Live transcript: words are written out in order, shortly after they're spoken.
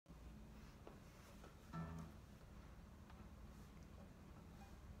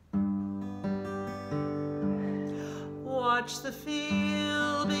watch the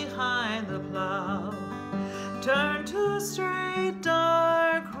field behind the plow turn to a straight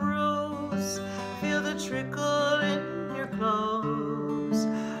dark rose. Feel the trickle in your clothes,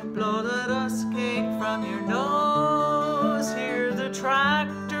 blow the dust cake from your nose, hear the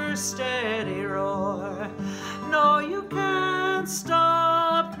tractor's steady roar. No, you can't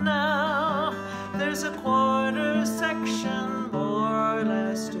stop now, there's a quarter section more or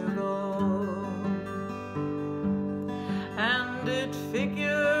less to go. And it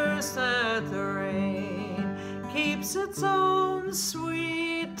figures that the rain keeps its own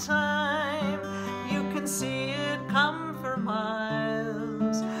sweet time. You can see it come for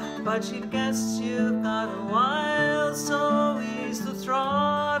miles, but you guess you've got a while. So ease the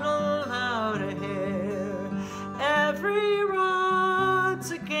throttle now to hear every rod's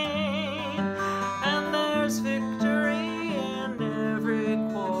a gain, and there's victory in every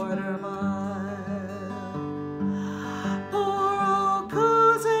quarter mile. Poor old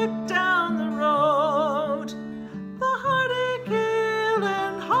Kuzik down the road, the heartache killed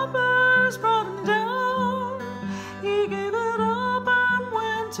and hoppers brought him down. He gave it up and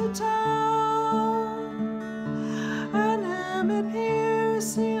went to town. And Emmett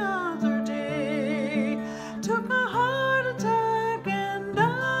Pierce the other day took a heart attack and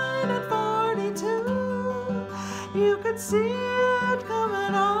died at 42. You could see it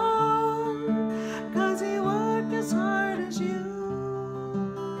coming on, 'cause he worked as hard as you.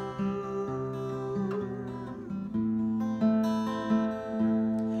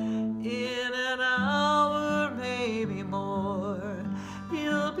 In an hour, maybe more,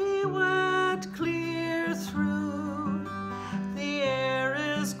 you'll be wet clear through. The air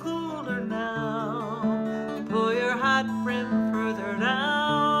is cooler now. Pull your hat brim further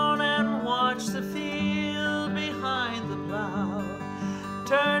down and watch the field behind the plow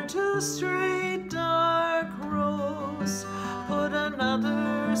turn to a straight dark rose. Put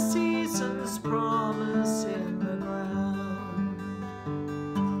another season's promise in the ground.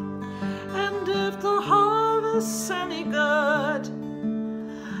 And if the harvest's any good,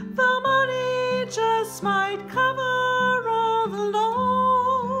 the money just might cover all the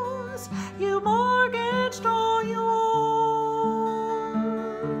loans you mortgaged all you own.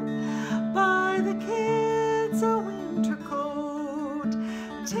 Buy the kids a winter coat,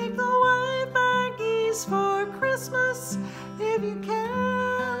 take the wife back east for Christmas if you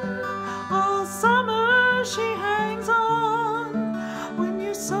can. All summer she hangs on when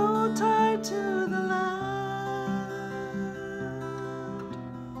you're so tied to the land.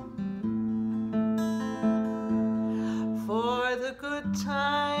 For the good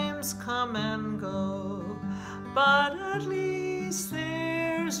times come and go, but at least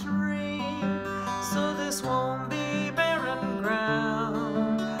there's rain, so this won't be barren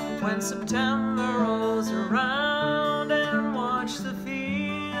ground when September rolls around. And watch the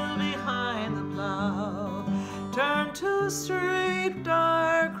field behind the plow turn to a straight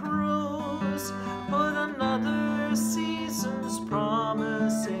dark rose. Put another season's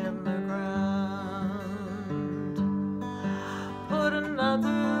promise in the ground. Put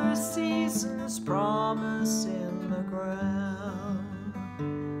another season's promise in the ground.